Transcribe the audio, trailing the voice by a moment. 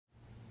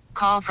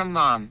call from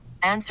mom.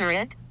 Answer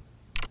it.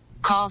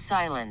 Call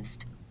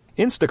silenced.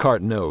 Instacart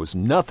knows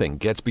nothing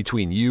gets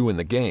between you and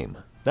the game.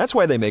 That's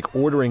why they make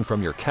ordering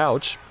from your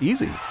couch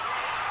easy.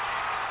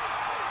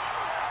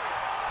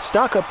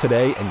 Stock up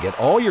today and get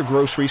all your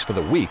groceries for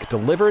the week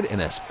delivered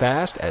in as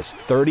fast as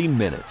 30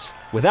 minutes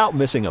without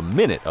missing a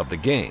minute of the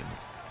game.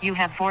 You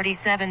have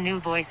 47 new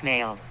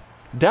voicemails.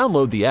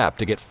 Download the app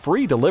to get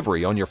free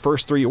delivery on your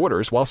first 3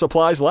 orders while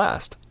supplies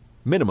last.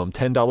 Minimum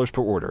 $10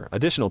 per order.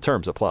 Additional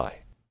terms apply.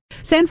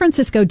 San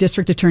Francisco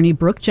District Attorney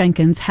Brooke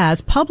Jenkins has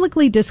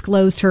publicly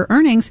disclosed her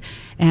earnings,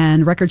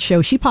 and records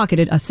show she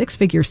pocketed a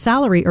 6-figure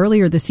salary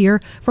earlier this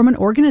year from an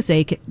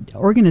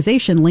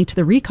organization linked to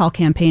the recall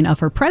campaign of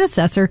her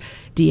predecessor,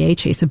 DA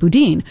Chesa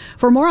Boudin.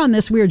 For more on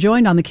this, we are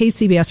joined on the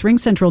KCBS Ring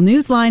Central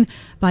Newsline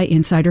by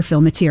insider Phil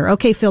Matier.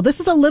 Okay, Phil,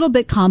 this is a little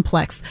bit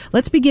complex.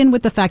 Let's begin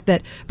with the fact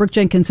that Brooke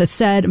Jenkins has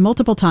said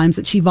multiple times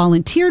that she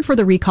volunteered for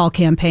the recall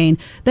campaign.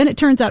 Then it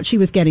turns out she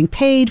was getting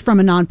paid from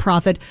a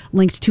nonprofit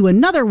linked to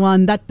another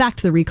one that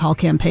backed the recall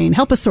campaign.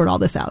 Help us sort all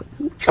this out.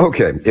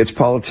 Okay, it's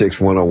Politics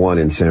 101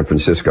 in San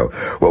Francisco.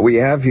 What we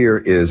have here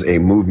is a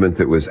movement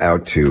that was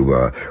out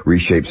to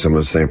reshape some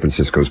of San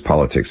Francisco's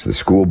politics, the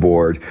school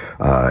board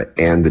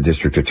and the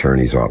district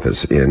attorney's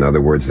office. In other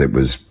words, it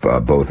was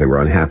both. They were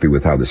unhappy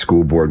with how the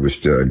school board was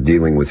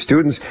dealing with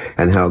students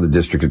and how the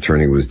district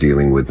attorney was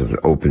dealing with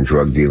open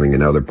drug dealing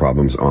and other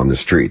problems on the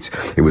streets.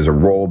 It was a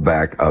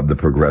rollback of the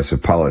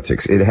progressive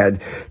politics. It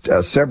had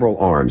several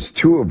arms,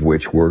 2 of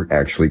which were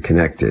actually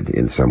connected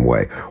in some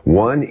way.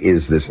 One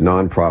is this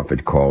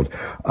nonprofit called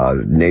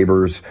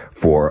Neighbors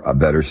for a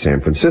Better San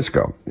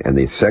Francisco. And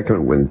the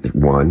second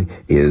one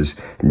is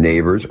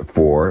Neighbors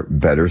for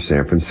Better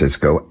San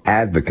Francisco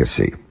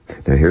Advocacy.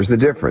 Now, here's the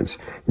difference.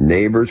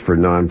 Neighbors for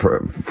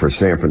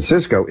San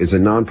Francisco is a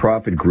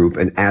nonprofit group,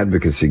 an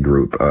advocacy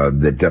group,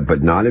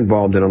 but not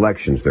involved in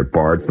elections. They're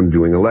barred from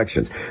doing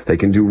elections. They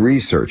can do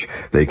research.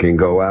 They can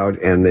go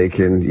out and they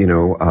can,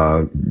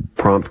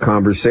 prompt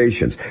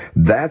conversations.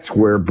 That's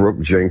where Brooke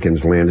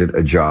Jenkins landed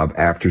a job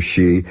after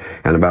she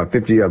and about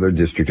 50 other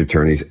district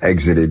attorneys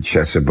exited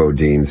Chesa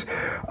Boudin's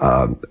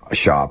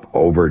shop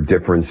over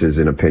differences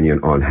in opinion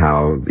on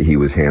how he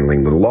was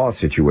handling the law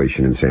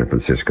situation in San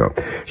Francisco.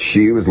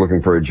 She was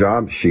looking for a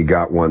job. She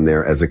got one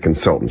there as a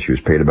consultant. She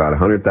was paid about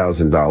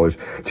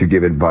 $100,000 to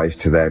give advice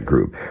to that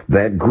group.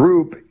 That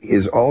group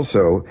is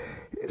also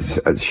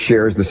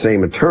shares the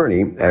same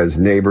attorney as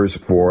Neighbors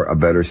for a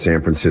Better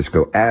San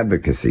Francisco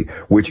Advocacy,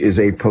 which is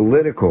a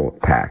political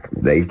PAC.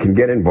 They can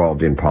get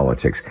involved in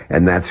politics,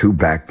 and that's who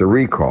backed the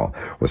recall.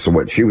 So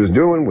what she was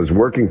doing was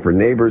working for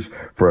Neighbors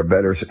for a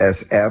Better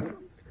SF,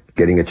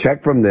 getting a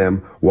check from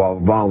them while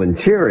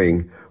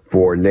volunteering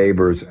for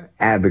Neighbors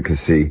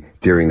Advocacy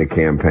during the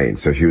campaign.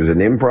 So she was an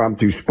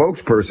impromptu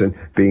spokesperson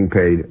being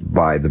paid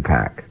by the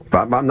PAC.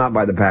 Not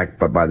by the PAC,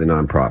 but by the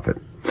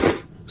nonprofit.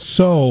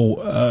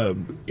 So,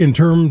 in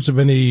terms of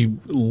any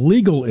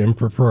legal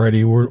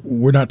impropriety,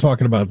 we're not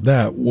talking about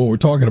that. What we're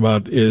talking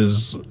about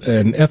is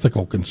an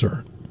ethical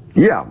concern.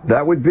 Yeah,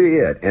 that would be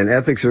it. And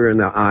ethics are in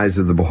the eyes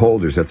of the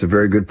beholders. That's a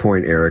very good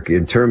point, Eric.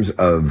 In terms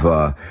of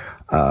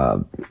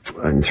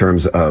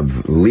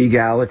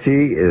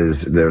legality,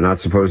 is they're not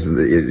supposed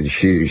to.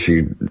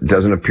 She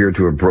doesn't appear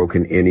to have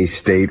broken any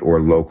state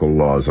or local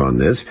laws on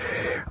this.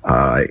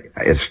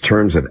 As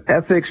terms of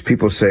ethics,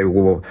 people say,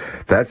 well,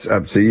 that's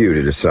up to you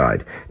to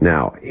decide.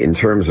 Now, in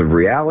terms of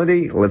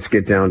reality, let's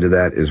get down to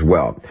that as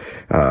well.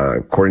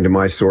 According to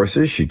my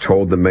sources, she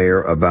told the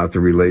mayor about the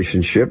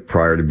relationship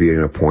prior to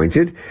being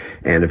appointed.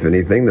 And if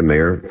anything, the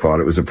mayor thought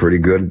it was a pretty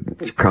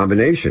good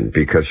combination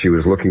because she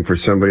was looking for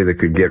somebody that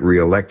could get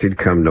reelected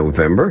come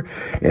November.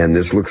 And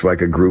this looks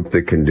like a group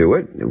that can do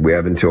it. We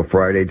have until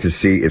Friday to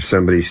see if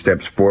somebody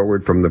steps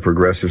forward from the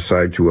progressive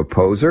side to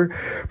oppose her.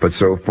 But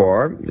so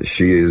far,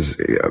 she has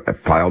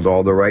filed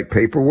all the right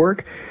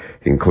paperwork,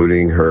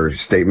 including her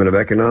statement of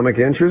economic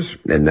interest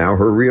and now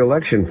her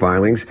reelection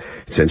filings.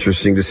 It's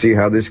interesting to see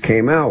how this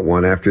came out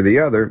one after the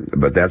other,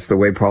 but that's the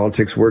way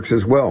politics works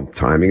as well.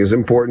 Timing is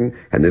important,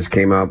 and this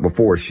came out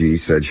before she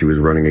said she was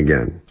running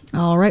again.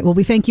 All right. Well,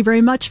 we thank you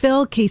very much,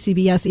 Phil.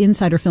 KCBS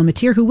insider Phil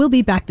Matier, who will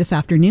be back this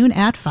afternoon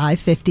at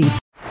 5:50.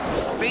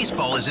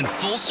 Baseball is in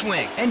full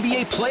swing.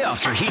 NBA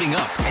playoffs are heating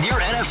up, and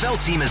your NFL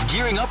team is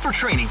gearing up for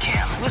training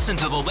camp. Listen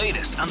to the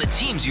latest on the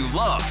teams you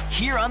love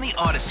here on the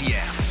Odyssey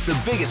app. The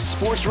biggest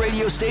sports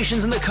radio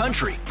stations in the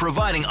country,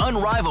 providing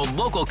unrivaled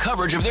local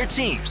coverage of their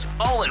teams,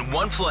 all in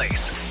one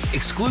place.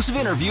 Exclusive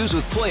interviews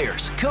with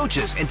players,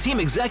 coaches, and team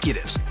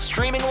executives,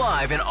 streaming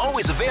live and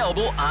always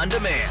available on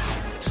demand.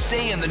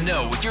 Stay in the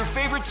know with your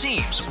favorite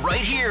teams right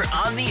here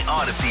on the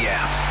Odyssey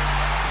app.